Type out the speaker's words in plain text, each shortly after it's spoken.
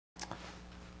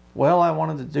Well, I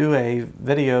wanted to do a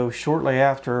video shortly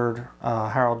after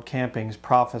Harold Camping's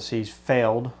prophecies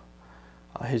failed,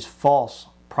 his false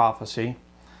prophecy,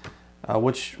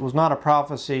 which was not a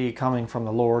prophecy coming from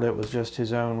the Lord. It was just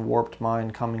his own warped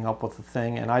mind coming up with the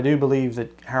thing. And I do believe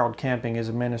that Harold Camping is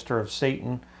a minister of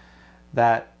Satan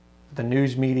that the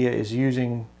news media is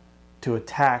using to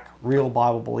attack real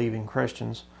Bible-believing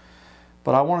Christians.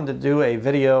 But I wanted to do a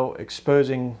video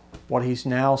exposing what he's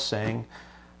now saying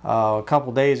a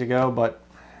couple days ago, but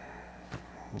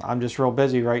I'm just real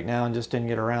busy right now and just didn't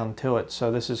get around to it.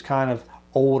 So this is kind of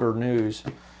older news.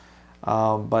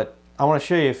 But I want to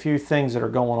show you a few things that are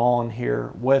going on here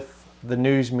with the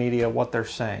news media, what they're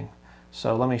saying.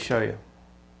 So let me show you.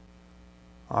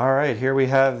 All right, here we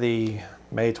have the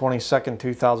May 22nd,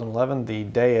 2011, the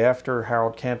day after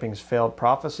Harold Camping's failed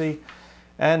prophecy.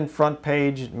 And front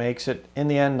page makes it, in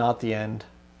the end, not the end.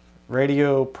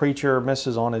 Radio preacher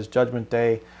misses on his Judgment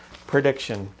Day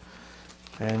prediction.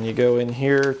 And you go in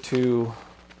here to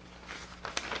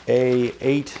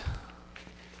A8.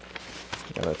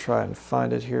 Gotta try and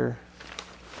find it here.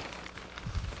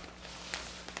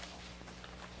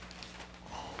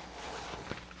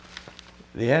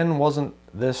 The end wasn't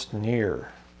this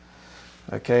near.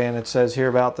 Okay, and it says here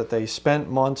about that they spent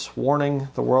months warning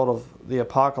the world of the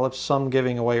apocalypse, some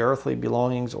giving away earthly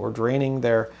belongings or draining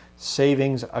their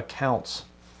savings accounts.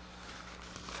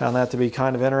 Found that to be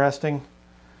kind of interesting.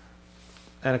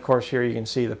 And of course here you can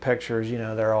see the pictures, you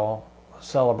know, they're all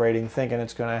celebrating, thinking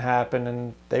it's going to happen,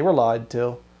 and they were lied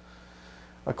to.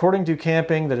 According to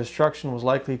Camping, the destruction was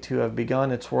likely to have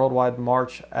begun its worldwide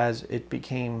march as it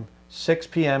became 6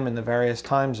 p.m. in the various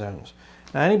time zones.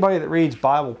 Now anybody that reads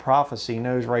Bible prophecy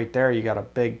knows right there you got a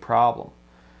big problem.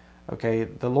 Okay,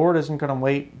 the Lord isn't going to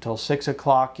wait until 6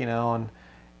 o'clock, you know, and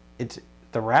it's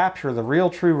the rapture, the real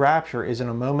true rapture is in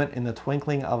a moment in the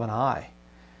twinkling of an eye.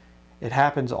 It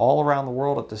happens all around the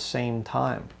world at the same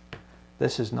time.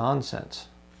 This is nonsense.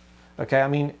 Okay, I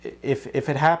mean, if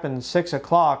it happens 6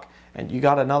 o'clock and you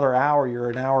got another hour, you're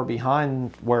an hour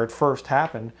behind where it first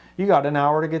happened, you got an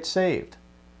hour to get saved.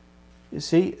 You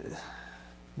see,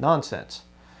 nonsense.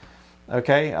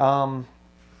 Okay,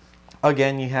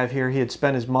 again, you have here, he had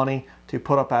spent his money to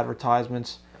put up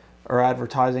advertisements or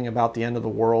advertising about the end of the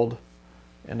world.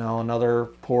 You know, another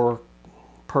poor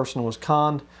person was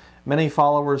conned. Many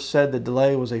followers said the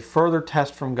delay was a further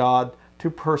test from God to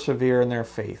persevere in their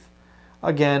faith.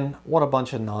 Again, what a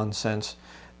bunch of nonsense.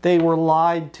 They were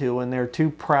lied to and they're too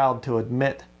proud to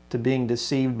admit to being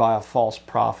deceived by a false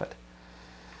prophet.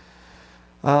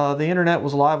 The internet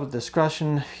was alive with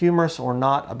discussion, humorous or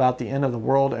not, about the end of the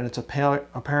world and its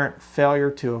apparent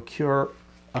failure to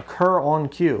occur on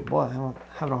cue. Boy, I'm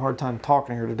having a hard time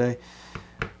talking here today.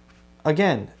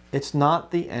 Again, it's not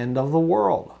the end of the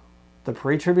world. The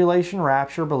pre-tribulation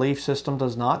rapture belief system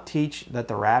does not teach that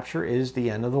the rapture is the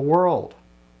end of the world.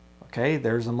 Okay,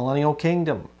 there's the millennial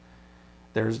kingdom.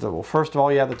 There's the, well, first of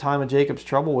all, you have the time of Jacob's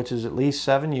trouble, which is at least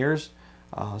 7 years.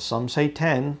 Some say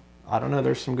 10. I don't know,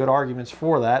 there's some good arguments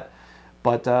for that.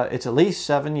 But it's at least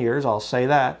 7 years, I'll say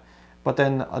that. But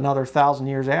then another 1,000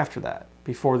 years after that,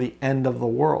 before the end of the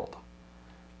world.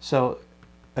 So,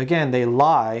 again, they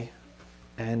lie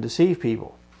and deceive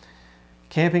people.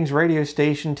 Camping's radio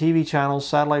station, TV channels,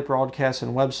 satellite broadcasts,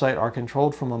 and website are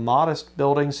controlled from a modest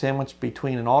building sandwiched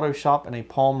between an auto shop and a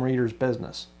palm reader's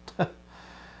business.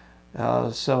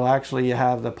 So actually you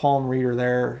have the palm reader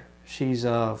there. She's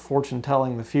fortune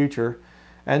telling the future,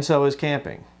 and so is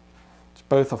Camping. It's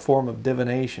both a form of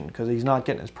divination because he's not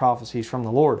getting his prophecies from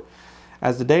the Lord.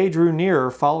 As the day drew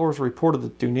nearer, followers reported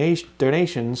that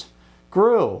donations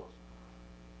grew.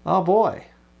 Oh boy.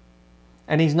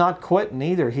 And he's not quitting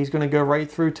either. He's going to go right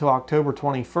through to October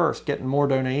 21st, getting more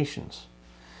donations.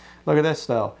 Look at this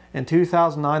though. In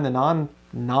 2009, the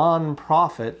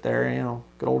non-profit there, you know,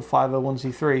 good old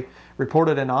 501c3,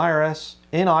 reported in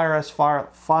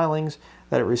IRS filings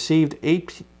that it received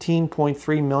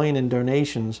 $18.3 million in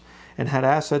donations and had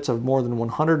assets of more than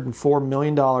 $104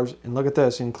 million. And look at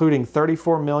this, including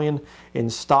 $34 million in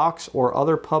stocks or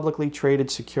other publicly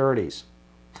traded securities.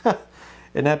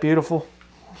 Isn't that beautiful?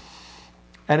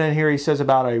 And then here he says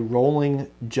about a rolling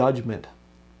judgment.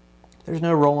 There's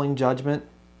no rolling judgment.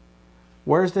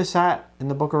 Where's this at in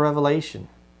the book of Revelation?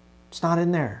 It's not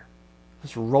in there.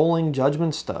 This rolling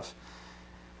judgment stuff.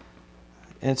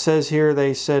 And it says here,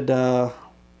 they said,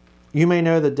 you may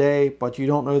know the day, but you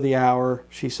don't know the hour.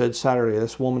 She said Saturday.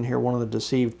 This woman here, one of the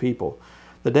deceived people.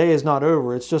 The day is not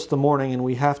over. It's just the morning, and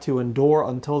we have to endure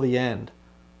until the end.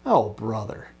 Oh,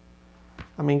 brother.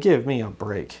 I mean, give me a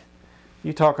break.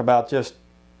 You talk about just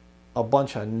a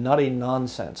bunch of nutty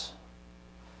nonsense.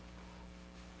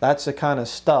 That's the kind of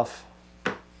stuff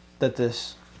that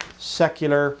this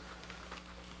secular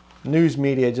news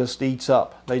media just eats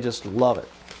up. They just love it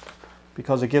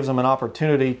because it gives them an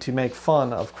opportunity to make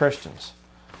fun of Christians.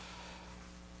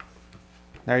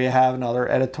 There you have another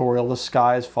editorial, the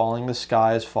sky is falling, the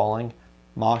sky is falling,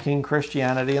 mocking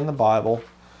Christianity and the Bible.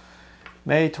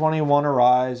 May 21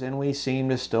 arise and we seem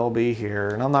to still be here.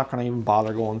 And I'm not going to even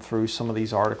bother going through some of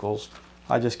these articles.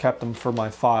 I just kept them for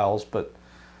my files, but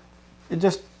it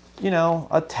just, you know,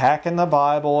 attacking the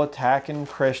Bible, attacking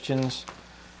Christians.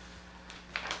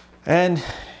 And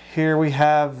here we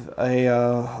have a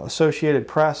Associated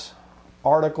Press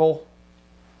article.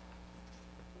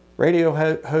 Radio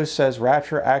host says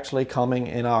rapture actually coming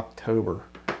in October.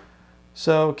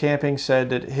 So Camping said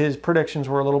that his predictions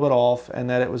were a little bit off and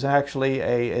that it was actually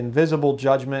an invisible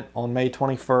judgment on May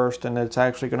 21st and that it's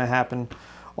actually going to happen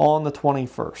on the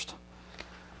 21st.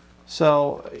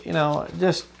 So, you know,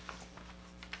 just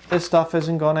this stuff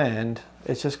isn't going to end.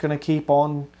 It's just going to keep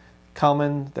on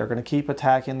coming. They're going to keep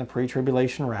attacking the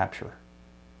pre-tribulation rapture.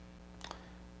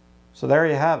 So there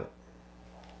you have it.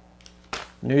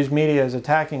 News media is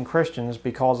attacking Christians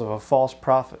because of a false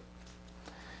prophet.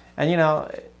 And you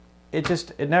know,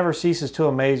 it never ceases to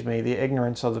amaze me, the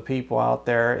ignorance of the people out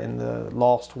there in the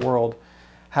lost world,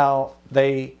 how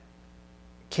they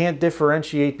can't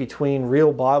differentiate between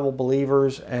real Bible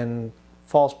believers and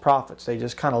false prophets. They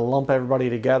just kind of lump everybody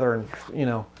together, and you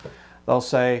know, they'll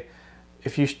say,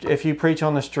 if you preach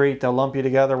on the street, they'll lump you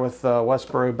together with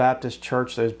Westboro Baptist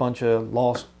Church, those bunch of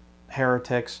lost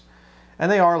heretics.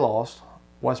 And they are lost.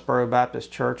 Westboro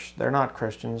Baptist Church, they're not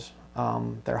Christians.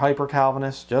 They're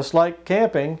hyper-Calvinists, just like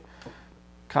Camping.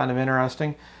 Kind of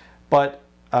interesting. But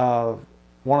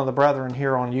one of the brethren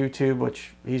here on YouTube,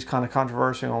 which he's kind of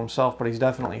controversial himself, but he's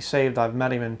definitely saved. I've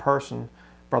met him in person,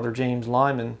 Brother James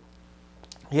Lyman.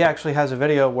 He actually has a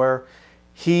video where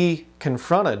he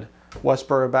confronted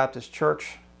Westboro Baptist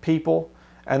Church people,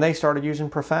 and they started using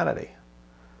profanity.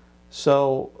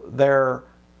 So their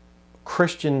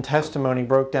Christian testimony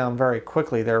broke down very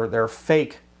quickly. Their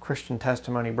fake Christian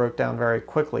testimony broke down very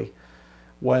quickly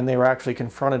when they were actually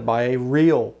confronted by a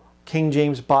real King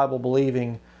James Bible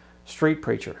believing street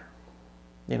preacher.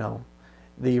 You know,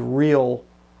 the real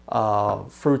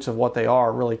fruits of what they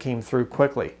are really came through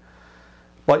quickly.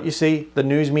 But you see, the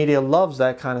news media loves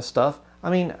that kind of stuff. I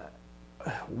mean,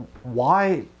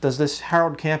 why does this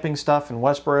Harold Camping stuff in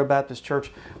Westboro Baptist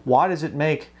Church, why does it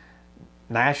make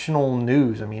national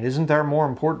news? I mean, isn't there more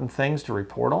important things to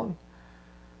report on?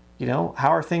 You know, how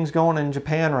are things going in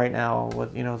Japan right now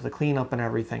with, you know, the cleanup and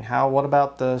everything? What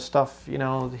about the stuff, you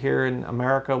know, here in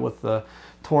America with the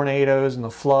tornadoes and the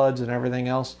floods and everything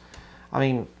else? I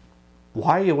mean,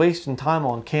 why are you wasting time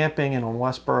on Camping and on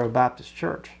Westboro Baptist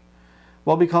Church?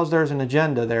 Well, because there's an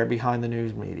agenda there behind the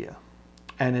news media,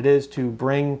 and it is to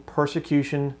bring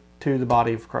persecution to the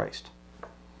body of Christ.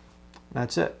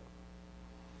 That's it.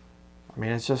 I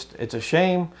mean, it's a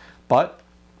shame, but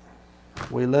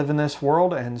we live in this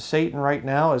world, and Satan right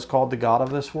now is called the god of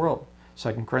this world.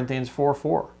 2 Corinthians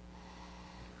 4:4.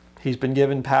 He's been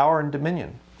given power and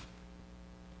dominion.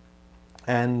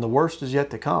 And the worst is yet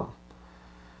to come.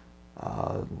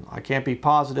 I can't be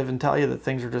positive and tell you that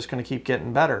things are just going to keep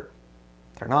getting better.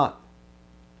 They're not.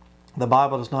 The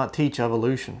Bible does not teach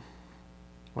evolution.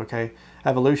 Okay?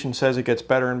 Evolution says it gets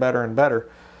better and better and better.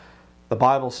 The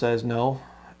Bible says no.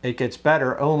 It gets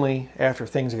better only after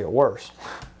things get worse.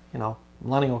 You know,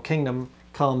 millennial kingdom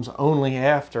comes only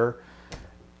after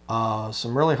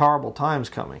some really horrible times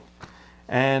coming.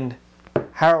 And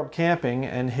Harold Camping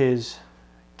and his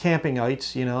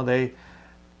Campingites, you know,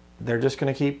 they're just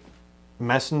going to keep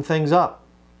messing things up,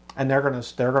 and they're going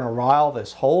to rile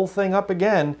this whole thing up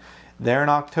again there in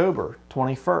October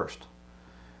 21st.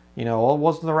 You know,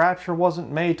 oh, the rapture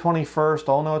wasn't May 21st.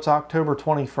 Oh no, it's October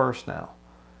 21st now.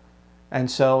 And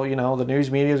so, you know, the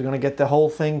news media is going to get the whole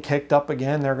thing kicked up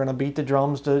again. They're going to beat the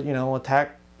drums to, you know,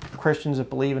 attack Christians that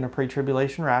believe in a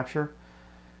pre-tribulation rapture.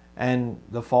 And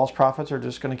the false prophets are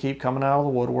just going to keep coming out of the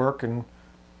woodwork and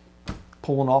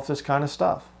pulling off this kind of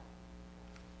stuff.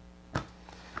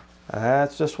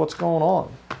 That's just what's going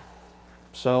on.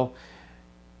 So,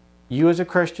 you as a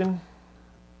Christian,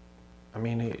 I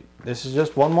mean, this is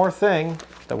just one more thing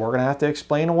that we're going to have to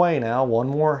explain away now. One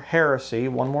more heresy,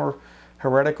 one more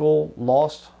heretical,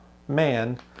 lost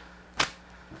man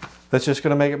that's just going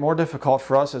to make it more difficult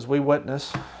for us as we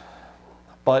witness.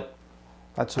 But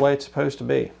that's the way it's supposed to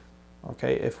be.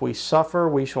 Okay, if we suffer,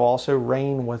 we shall also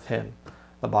reign with him,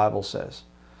 the Bible says.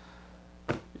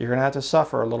 You're going to have to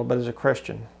suffer a little bit as a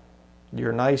Christian.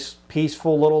 Your nice,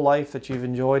 peaceful little life that you've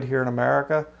enjoyed here in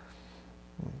America,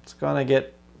 it's going to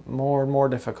get more and more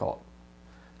difficult.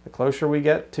 The closer we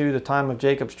get to the time of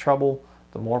Jacob's trouble,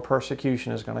 the more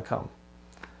persecution is going to come.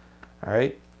 All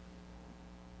right?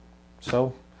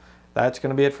 So that's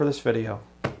going to be it for this video.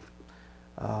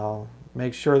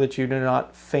 Make sure that you do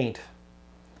not faint.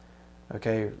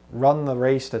 Okay? Run the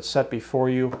race that's set before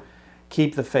you.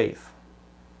 Keep the faith.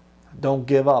 Don't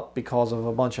give up because of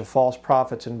a bunch of false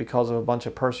prophets and because of a bunch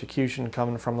of persecution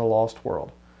coming from the lost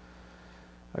world.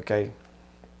 Okay?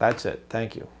 That's it.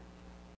 Thank you.